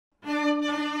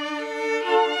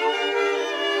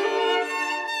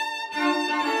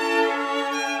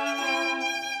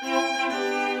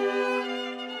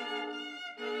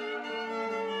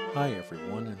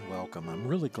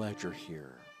really glad you're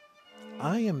here.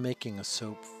 I am making a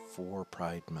soap for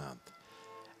Pride Month,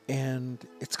 and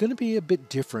it's going to be a bit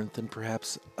different than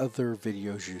perhaps other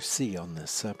videos you see on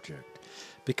this subject,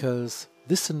 because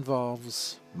this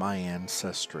involves my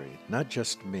ancestry, not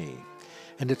just me,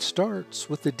 and it starts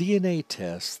with the DNA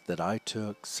test that I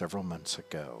took several months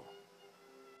ago.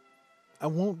 I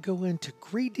won't go into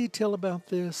great detail about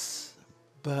this,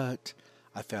 but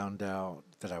I found out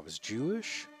that I was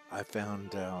Jewish. I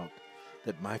found out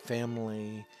that my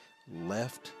family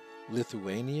left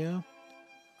Lithuania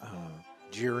uh,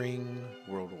 during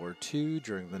World War II,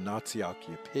 during the Nazi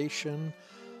occupation.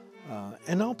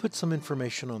 And I'll put some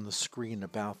information on the screen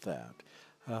about that.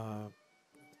 Uh,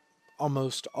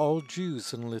 Almost all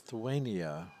Jews in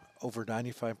Lithuania, over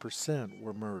 95%,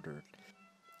 were murdered.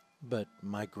 But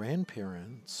my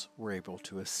grandparents were able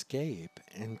to escape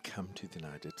and come to the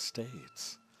United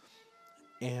States.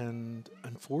 And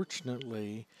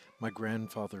unfortunately, my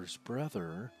grandfather's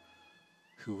brother,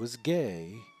 who was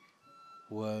gay,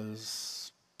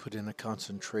 was put in a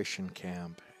concentration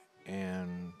camp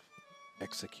and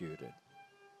executed.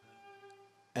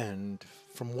 And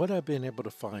from what I've been able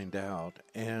to find out,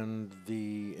 and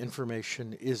the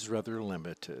information is rather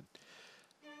limited,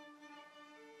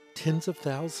 tens of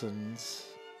thousands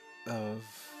of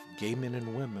gay men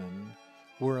and women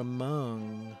were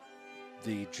among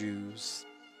the Jews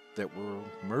that were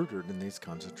murdered in these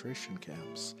concentration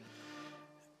camps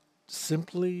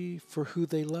simply for who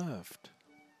they loved.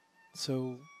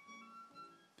 So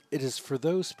it is for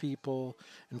those people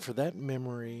and for that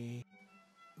memory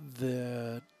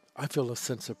that I feel a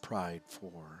sense of pride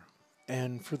for.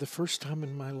 And for the first time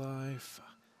in my life,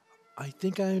 I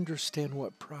think I understand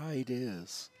what pride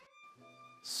is.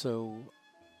 So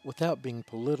without being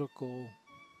political,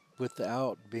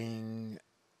 without being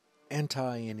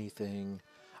anti anything,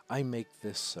 I make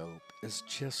this soap as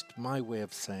just my way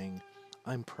of saying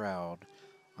I'm proud.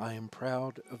 I am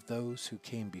proud of those who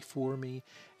came before me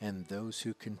and those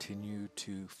who continue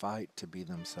to fight to be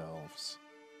themselves.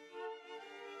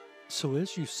 So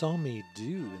as you saw me do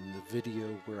in the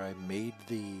video where I made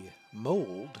the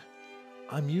mold,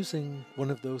 I'm using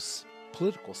one of those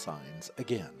political signs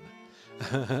again.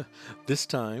 This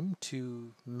time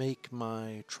to make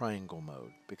my triangle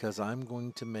mode, because I'm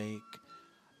going to make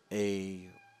a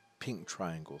pink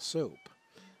triangle soap.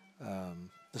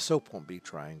 The soap won't be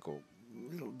triangle,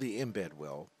 the embed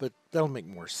will, but that'll make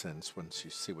more sense once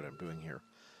you see what I'm doing here.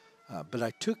 But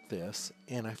I took this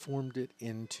and I formed it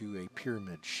into a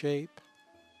pyramid shape,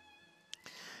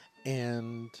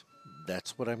 and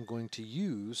that's what I'm going to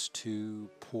use to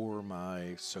pour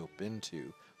my soap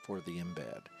into for the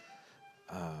embed.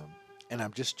 And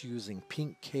I'm just using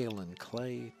pink kaolin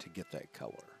clay to get that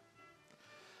color.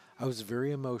 I was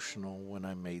very emotional when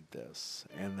I made this,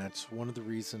 and that's one of the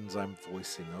reasons I'm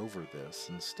voicing over this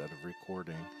instead of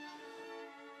recording.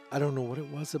 I don't know what it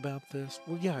was about this.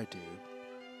 Well, yeah, I do.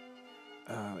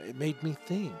 It made me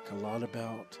think a lot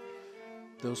about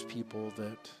those people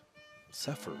that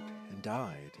suffered and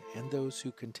died, and those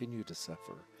who continue to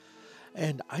suffer.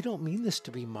 And I don't mean this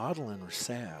to be maudlin or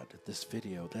sad, this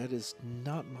video. That is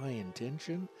not my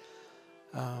intention.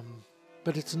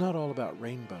 But it's not all about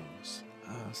rainbows.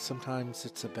 Sometimes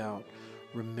it's about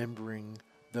remembering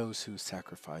those who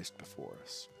sacrificed before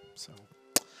us. So,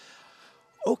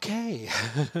 okay.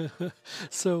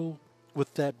 So,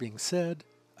 with that being said,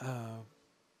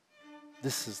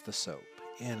 this is the soap.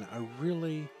 And I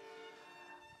really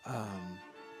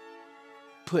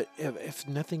if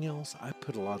nothing else, I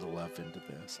put a lot of love into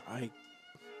this. I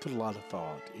put a lot of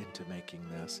thought into making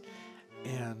this.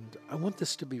 And I want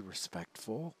this to be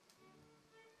respectful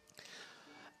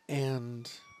and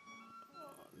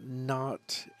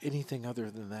not anything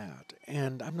other than that.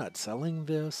 And I'm not selling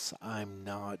this. I'm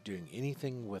not doing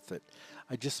anything with it.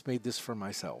 I just made this for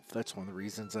myself. That's one of the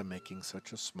reasons I'm making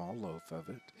such a small loaf of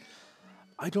it.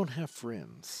 I don't have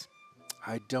friends.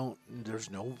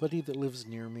 There's nobody that lives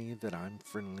near me that I'm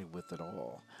friendly with at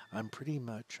all. I'm pretty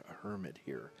much a hermit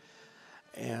here.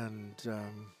 And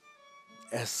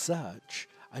as such,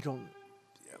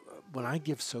 when I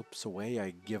give soaps away,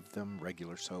 I give them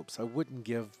regular soaps. I wouldn't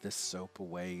give this soap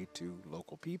away to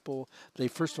local people. They,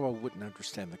 first of all, wouldn't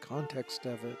understand the context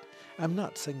of it. I'm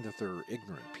not saying that they're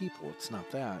ignorant people. It's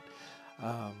not that.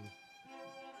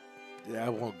 I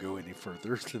won't go any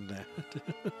further than that.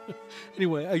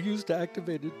 Anyway, I used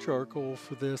activated charcoal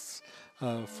for this,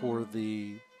 for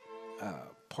the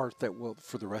part that will,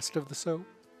 for the rest of the soap.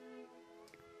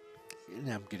 And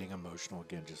I'm getting emotional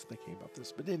again just thinking about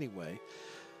this. But anyway,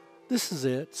 this is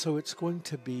it. So it's going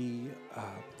to be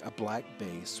a black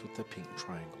base with a pink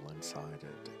triangle inside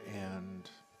it. And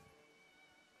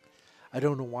I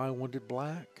don't know why I wanted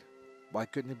black. Why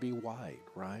couldn't it be white,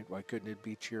 right? Why couldn't it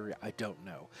be cheery? I don't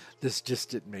know. This just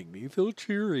didn't make me feel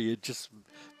cheery. It just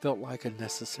felt like a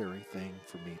necessary thing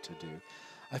for me to do.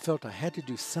 I felt I had to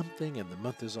do something, and the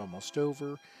month is almost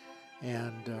over,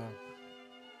 and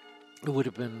I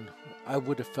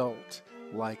would have felt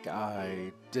like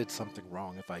I did something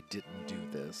wrong if I didn't do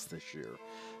this year.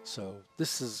 So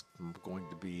this is going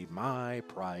to be my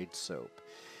Pride soap.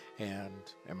 And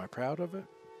am I proud of it?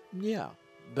 Yeah,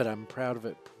 but I'm proud of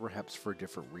it perhaps for a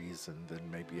different reason than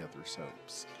maybe other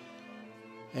soaps.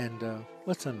 And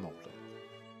let's unmold it.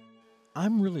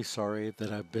 I'm really sorry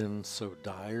that I've been so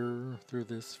dire through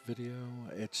this video.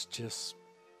 It's just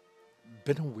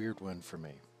been a weird one for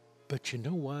me. But you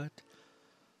know what?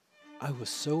 I was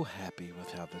so happy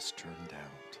with how this turned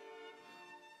out.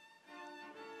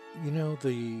 You know,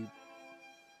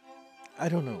 I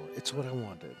don't know, it's what I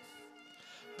wanted.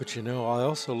 But you know, I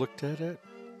also looked at it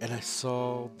and I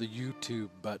saw the YouTube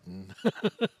button.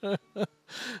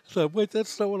 Thought, wait,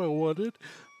 that's not what I wanted.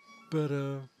 But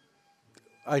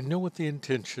I know what the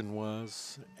intention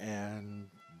was, and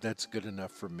that's good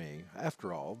enough for me.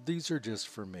 After all, these are just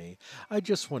for me. I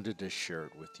just wanted to share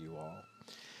it with you all.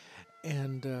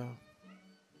 And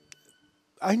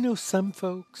I know some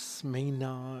folks may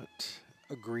not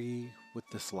agree with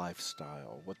this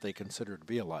lifestyle, what they consider to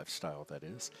be a lifestyle, that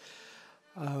is.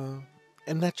 And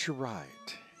that's your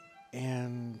right.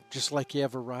 And just like you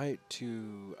have a right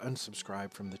to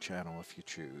unsubscribe from the channel if you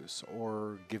choose,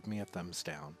 or give me a thumbs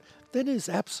down, that is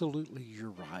absolutely your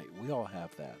right. We all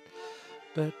have that.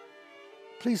 But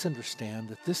please understand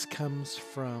that this comes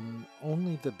from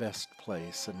only the best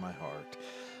place in my heart.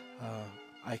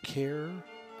 I care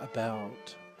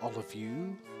about all of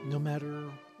you, no matter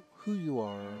who you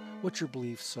are, what your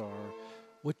beliefs are,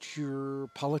 what your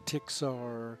politics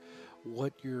are,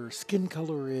 what your skin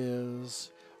color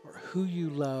is, or who you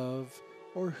love,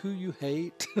 or who you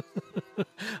hate.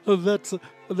 that's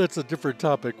a different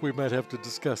topic we might have to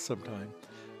discuss sometime.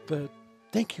 But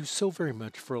thank you so very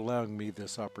much for allowing me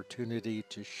this opportunity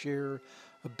to share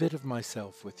a bit of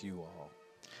myself with you all.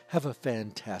 Have a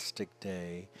fantastic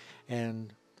day,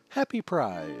 and happy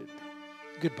Pride.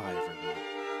 Goodbye, everyone.